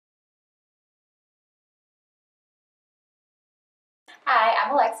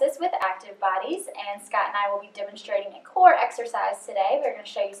I'm Alexis with Active Bodies, and Scott and I will be demonstrating a core exercise today. We're going to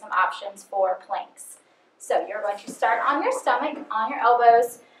show you some options for planks. So you're going to start on your stomach, on your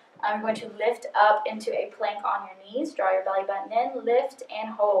elbows. I'm going to lift up into a plank on your knees. Draw your belly button in, lift and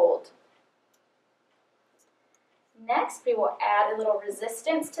hold. Next, we will add a little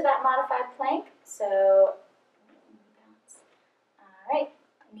resistance to that modified plank. So, all right,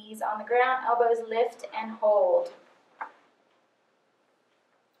 knees on the ground, elbows lift and hold.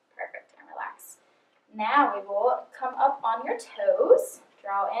 Perfect, and relax. Now we will come up on your toes,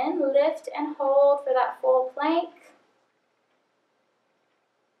 draw in, lift and hold for that full plank.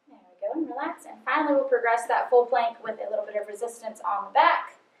 There we go, and relax. And finally we'll progress that full plank with a little bit of resistance on the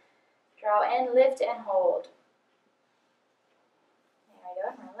back. Draw in, lift and hold. There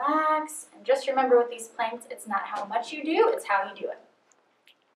we go, and relax. And just remember with these planks, it's not how much you do, it's how you do it.